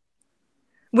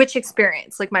 Which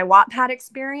experience? Like my Wattpad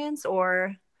experience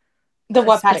or the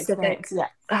Wattpad experience? Yeah.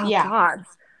 Oh yeah. God.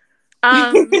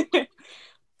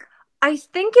 I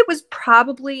think it was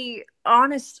probably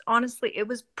honestly, it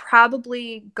was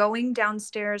probably going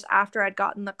downstairs after I'd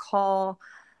gotten the call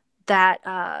that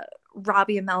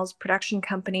Robbie Amell's production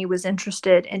company was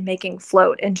interested in making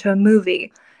Float into a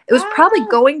movie. It was probably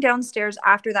going downstairs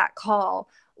after that call,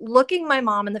 looking my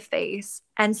mom in the face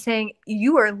and saying,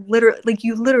 you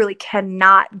literally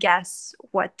cannot guess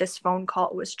what this phone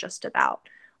call was just about.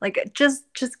 Like, just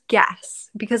guess,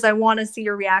 because I want to see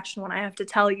your reaction when I have to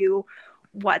tell you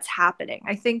what's happening.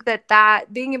 I think that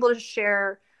being able to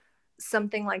share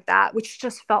something like that, which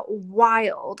just felt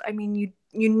wild. I mean,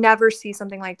 you never see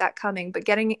something like that coming, but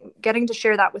getting to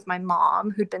share that with my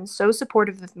mom, who'd been so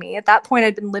supportive of me. At that point,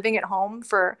 I'd been living at home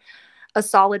for a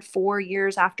solid 4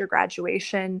 years after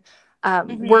graduation,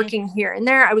 working here and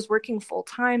there. I was working full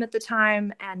time at the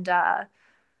time. And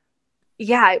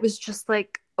it was just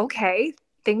like, okay,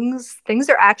 things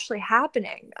are actually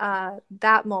happening.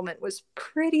 That moment was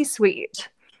pretty sweet.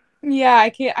 Yeah, I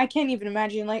can't even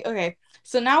imagine. Like, okay,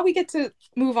 so now we get to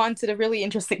move on to the really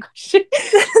interesting question.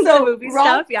 So movie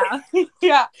stuff, yeah.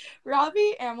 Yeah.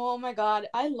 Robbie Amell, oh my God,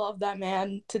 I love that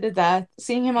man to the death.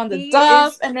 Seeing him on the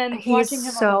Duff and then watching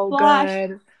him on the Flash.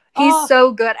 Good. He's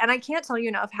so good. And I can't tell you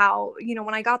enough how,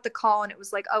 when I got the call and it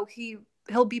was like, oh,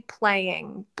 he'll be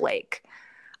playing Blake.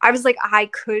 I was like, I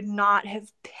could not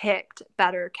have picked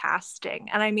better casting.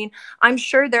 And I mean, I'm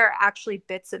sure there are actually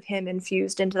bits of him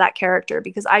infused into that character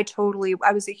because I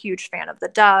was a huge fan of the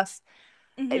Duff.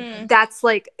 That's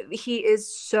like, he is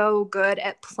so good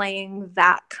at playing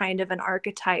that kind of an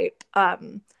archetype.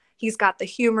 He's got the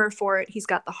humor for it. He's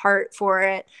got the heart for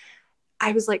it.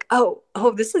 I was like, oh,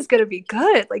 this is going to be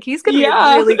good. Like, he's going to be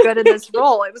really good in this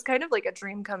role. It was kind of like a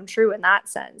dream come true in that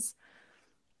sense.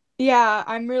 Yeah,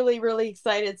 I'm really, really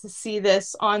excited to see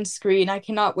this on screen. I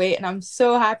cannot wait, and I'm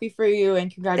so happy for you,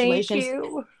 and congratulations. Thank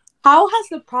you. How has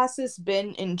the process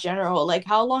been in general? Like,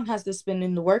 how long has this been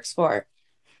in the works for?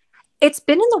 It's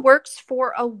been in the works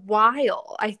for a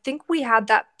while. I think we had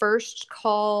that first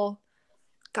call.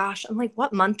 Gosh, I'm like,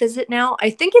 what month is it now? I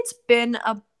think it's been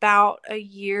about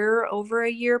over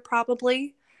a year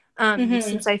probably,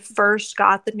 since I first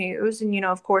got the news. And,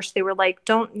 of course they were like,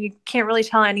 you can't really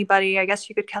tell anybody. I guess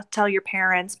you could tell your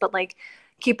parents, but like,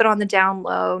 keep it on the down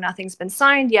low. Nothing's been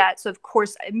signed yet. So of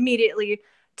course, I immediately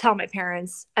tell my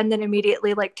parents and then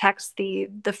immediately like text the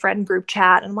friend group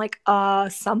chat. And I'm like,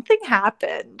 something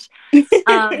happened.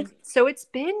 So it's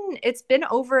been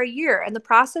over a year, and the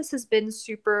process has been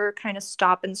super kind of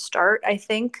stop and start, I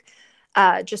think,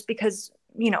 just because,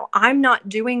 I'm not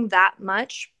doing that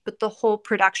much, but the whole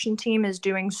production team is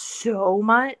doing so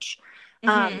much.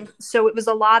 So it was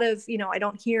a lot of, I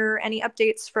don't hear any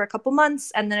updates for a couple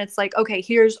months, and then it's like, okay,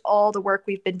 here's all the work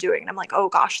we've been doing. And I'm like, oh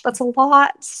gosh, that's a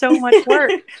lot, so much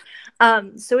work.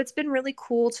 So it's been really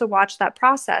cool to watch that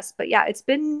process. But yeah, it's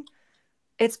been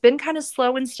kind of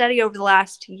slow and steady over the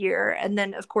last year. And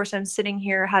then of course I'm sitting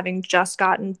here having just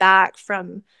gotten back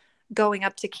from going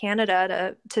up to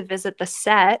Canada to visit the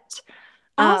set.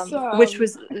 Awesome. Which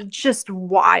was just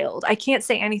wild. I can't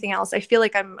say anything else. I feel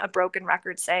like I'm a broken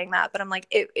record saying that, but I'm like,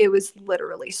 it was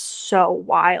literally so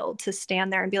wild to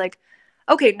stand there and be like,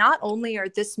 okay, not only are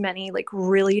this many like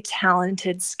really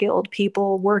talented, skilled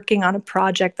people working on a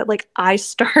project that like I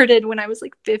started when I was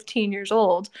like 15 years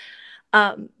old.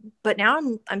 But now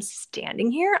I'm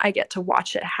standing here. I get to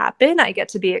watch it happen. I get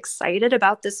to be excited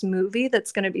about this movie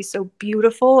that's going to be so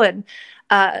beautiful. And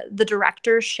the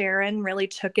director, Sharon, really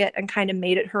took it and kind of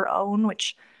made it her own,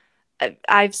 which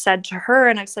I've said to her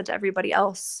and I've said to everybody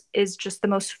else is just the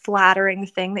most flattering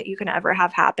thing that you can ever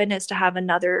have happen, is to have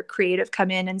another creative come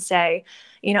in and say,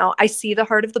 I see the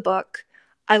heart of the book.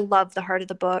 I love the heart of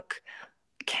the book.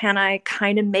 Can I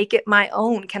kind of make it my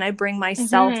own? Can I bring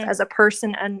myself as a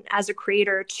person and as a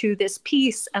creator to this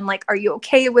piece? And like, are you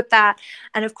okay with that?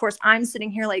 And of course I'm sitting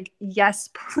here like,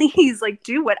 yes, please, like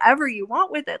do whatever you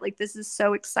want with it. Like, this is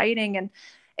so exciting. And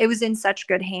it was in such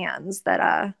good hands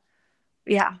that,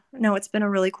 it's been a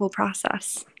really cool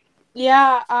process.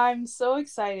 Yeah, I'm so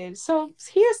excited. So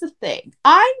here's the thing.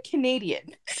 I'm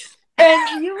Canadian.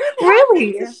 And you would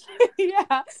really?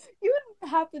 Yeah. You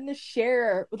wouldn't happen to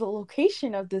share the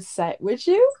location of this set, would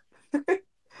you?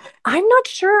 I'm not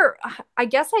sure. I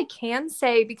guess I can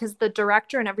say, because the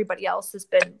director and everybody else has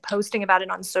been posting about it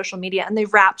on social media, and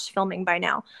they've wrapped filming by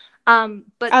now.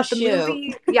 But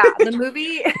movie, the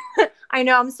movie, I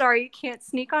know, I'm sorry, you can't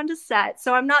sneak onto set,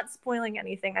 so I'm not spoiling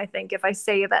anything, I think, if I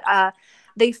say that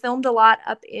they filmed a lot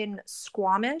up in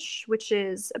Squamish, which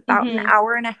is about an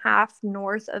hour and a half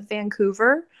north of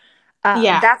Vancouver.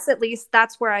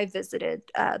 That's where I visited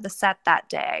the set that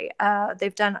day.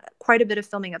 They've done quite a bit of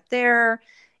filming up there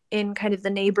in kind of the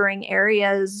neighboring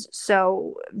areas.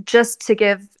 So just to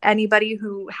give anybody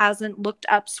who hasn't looked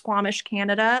up Squamish,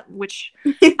 Canada, which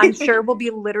I'm sure will be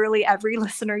literally every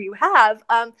listener you have,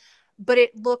 but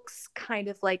it looks kind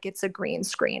of like it's a green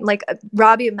screen. Like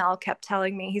Robbie Amell kept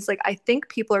telling me, he's like, I think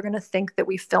people are going to think that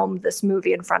we filmed this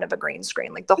movie in front of a green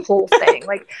screen, like the whole thing.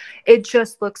 Like, it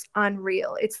just looks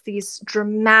unreal. It's these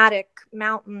dramatic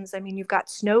mountains. I mean, you've got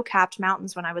snow-capped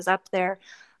mountains when I was up there.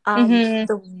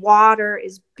 The water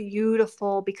is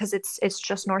beautiful because it's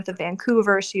just north of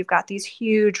Vancouver. So you've got these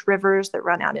huge rivers that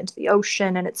run out into the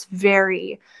ocean, and it's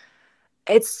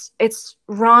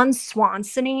Ron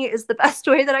Swanson-y is the best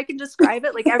way that I can describe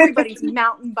it. Like, everybody's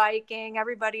mountain biking,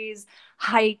 everybody's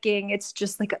hiking. It's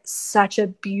just like such a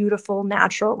beautiful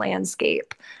natural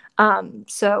landscape.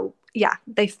 So yeah,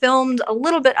 they filmed a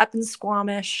little bit up in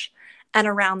Squamish and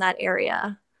around that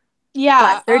area.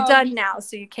 Yeah, but they're done now,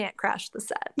 so you can't crash the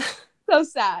set. So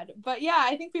sad. But yeah,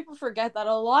 I think people forget that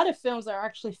a lot of films are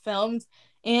actually filmed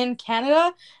in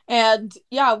Canada. And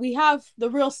yeah, we have the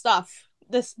real stuff.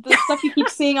 the stuff you keep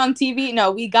seeing on TV.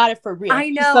 No, we got it for real. I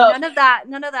know, So, none of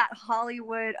that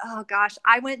Hollywood. Oh gosh,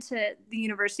 I went to the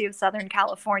University of Southern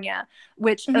California,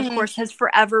 which of course has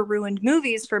forever ruined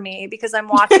movies for me because I'm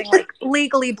watching like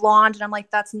Legally Blonde and I'm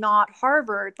like, that's not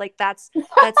Harvard, like that's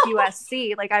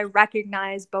USC. Like I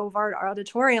recognize Bovard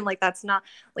Auditorium, like that's not,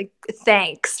 like,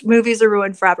 thanks. Movies are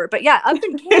ruined forever. But yeah, up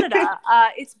in Canada,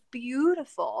 it's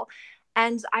beautiful.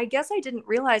 And I guess I didn't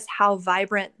realize how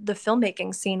vibrant the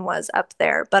filmmaking scene was up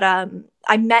there. But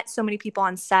I met so many people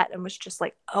on set and was just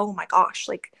like, oh my gosh,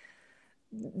 like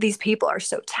these people are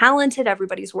so talented.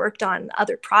 Everybody's worked on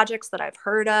other projects that I've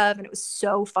heard of. And it was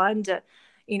so fun to,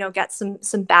 get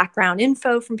some background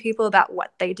info from people about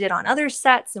what they did on other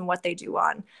sets and what they do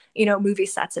on, movie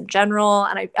sets in general.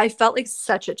 And I felt like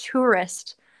such a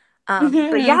tourist.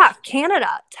 But yeah, Canada,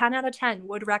 10 out of 10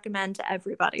 would recommend to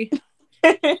everybody.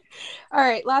 All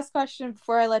right, last question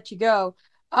before I let you go.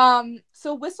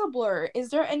 So Whistleblower, is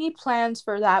there any plans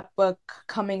for that book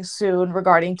coming soon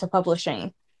regarding to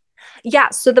publishing? Yeah,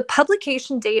 so the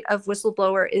publication date of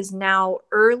Whistleblower is now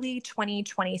early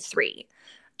 2023.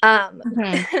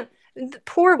 The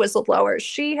poor Whistleblower,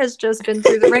 she has just been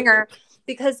through the ringer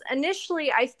because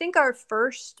initially I think our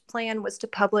first plan was to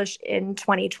publish in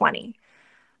 2020.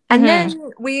 And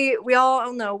then we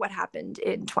all know what happened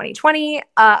in 2020.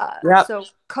 So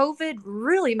COVID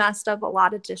really messed up a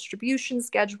lot of distribution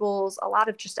schedules, a lot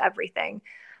of just everything.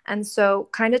 And so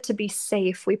kind of to be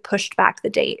safe, we pushed back the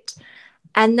date.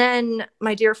 And then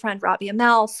my dear friend Robbie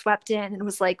Amell swept in and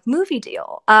was like, movie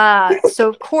deal. So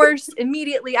of course,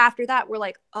 immediately after that, we're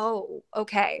like, oh,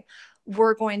 okay,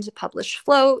 we're going to publish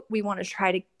Float. We want to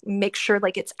try to make sure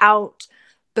like it's out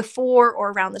before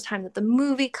or around the time that the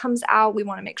movie comes out. We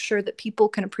want to make sure that people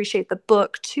can appreciate the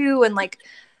book too and like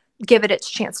give it its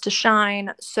chance to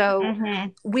shine. So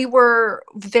we were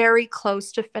very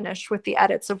close to finish with the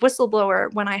edits of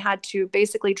Whistleblower when I had to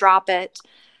basically drop it,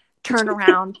 turn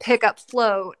around, pick up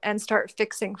Float and start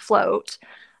fixing Float.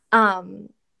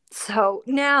 So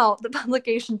now the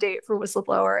publication date for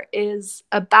Whistleblower is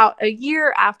about a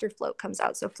year after Float comes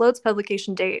out. So Float's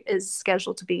publication date is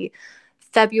scheduled to be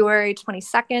February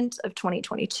 22nd of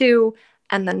 2022,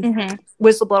 and then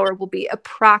Whistleblower will be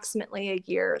approximately a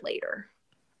year later,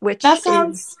 which that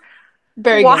sounds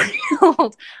very wild.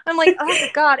 Good. I'm like, oh my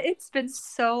God, it's been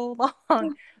so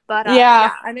long. But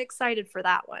yeah, I'm excited for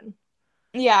that one.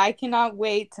 Yeah, I cannot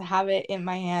wait to have it in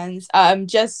my hands.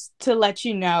 Just to let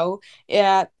you know,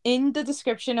 in the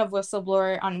description of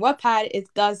Whistleblower on Wattpad,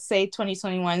 it does say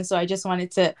 2021. So I just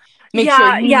wanted to make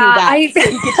sure you knew that so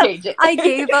you could change it. I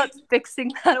gave up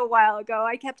fixing that a while ago.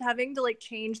 I kept having to like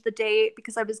change the date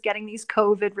because I was getting these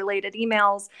COVID related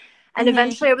emails. And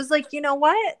eventually I was like, you know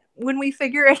what? When we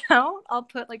figure it out, I'll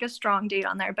put like a strong date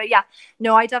on there. But yeah,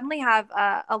 no, I definitely have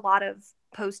a lot of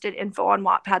posted info on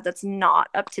Wattpad that's not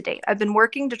up to date. I've been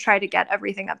working to try to get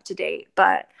everything up to date,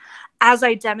 but as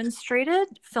I demonstrated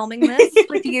filming this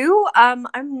with you, I'm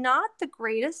not the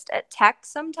greatest at tech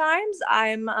sometimes.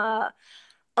 I'm a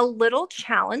little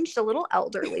challenged, a little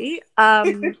elderly.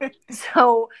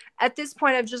 So at this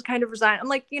point, I've just kind of resigned. I'm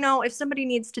like, if somebody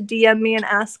needs to DM me and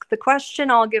ask the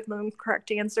question, I'll give them the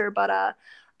correct answer. But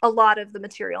a lot of the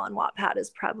material on Wattpad is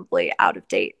probably out of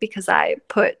date because I'd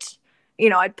put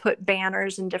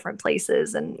banners in different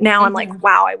places. And now I'm like,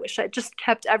 wow, I wish I just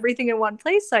kept everything in one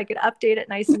place so I could update it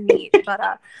nice and neat.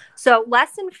 But so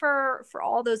lesson for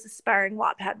all those aspiring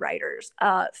Wattpad writers,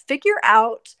 figure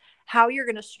out how you're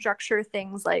going to structure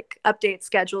things like update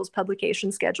schedules, publication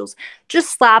schedules.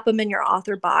 Just slap them in your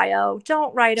author bio.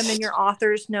 Don't write them in your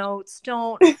author's notes.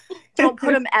 Don't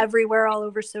put them everywhere all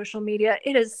over social media.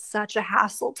 It is such a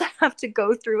hassle to have to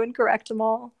go through and correct them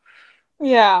all.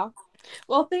 Yeah.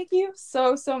 Well, thank you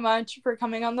so much for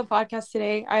coming on the podcast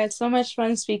today. I had so much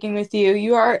fun speaking with you.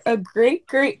 You are a great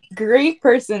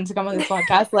person to come on this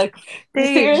podcast. Like,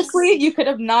 seriously, you could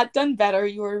have not done better.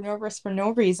 You were nervous for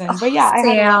no reason. But yeah, I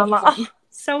had a lot of fun.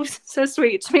 So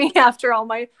sweet to me after all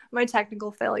my technical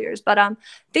failures. But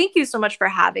thank you so much for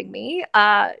having me.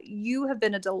 You have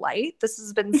been a delight. This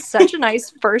has been such a nice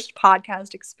first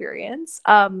podcast experience.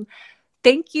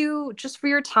 Thank you just for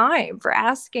your time, for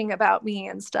asking about me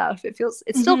and stuff. It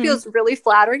still feels really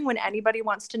flattering when anybody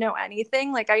wants to know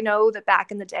anything. Like, I know that back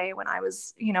in the day when I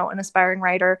was, an aspiring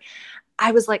writer,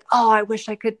 I was like, oh, I wish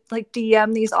I could like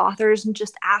DM these authors and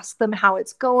just ask them how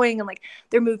it's going and like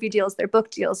their movie deals, their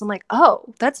book deals. I'm like,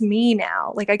 oh, that's me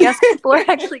now. Like, I guess people are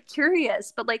actually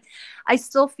curious, but like, I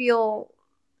still feel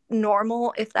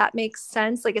normal, if that makes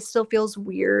sense. Like, it still feels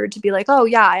weird to be like, oh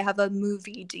yeah, I have a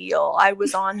movie deal, I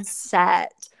was on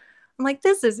set. I'm like,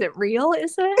 this isn't real,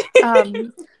 is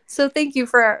it? So thank you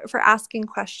for asking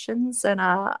questions, and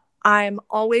I'm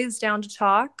always down to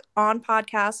talk on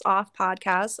podcasts, off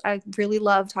podcasts. I really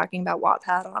love talking about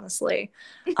Wattpad, honestly.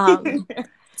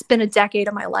 It's been a decade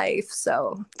of my life,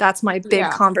 so that's my big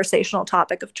conversational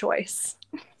topic of choice.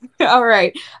 All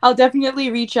right. I'll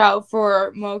definitely reach out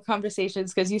for more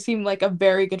conversations because you seem like a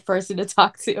very good person to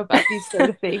talk to about these sort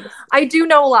of things. I do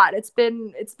know a lot. It's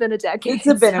been a decade.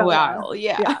 It's been a while.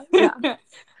 Yeah.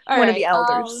 All One right. of the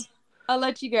elders. I'll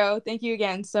let you go. Thank you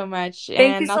again so much.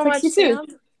 Thank you so much, Sam.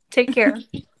 Take care.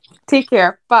 Take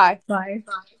care. Bye. Bye.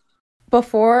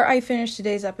 Before I finish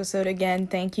today's episode, again,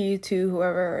 thank you to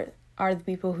whoever are the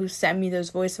people who sent me those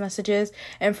voice messages.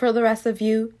 And for the rest of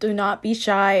you, do not be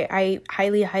shy. I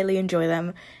highly, highly enjoy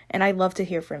them. And I love to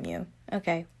hear from you.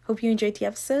 Okay. Hope you enjoyed the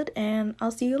episode, and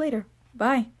I'll see you later.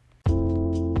 Bye.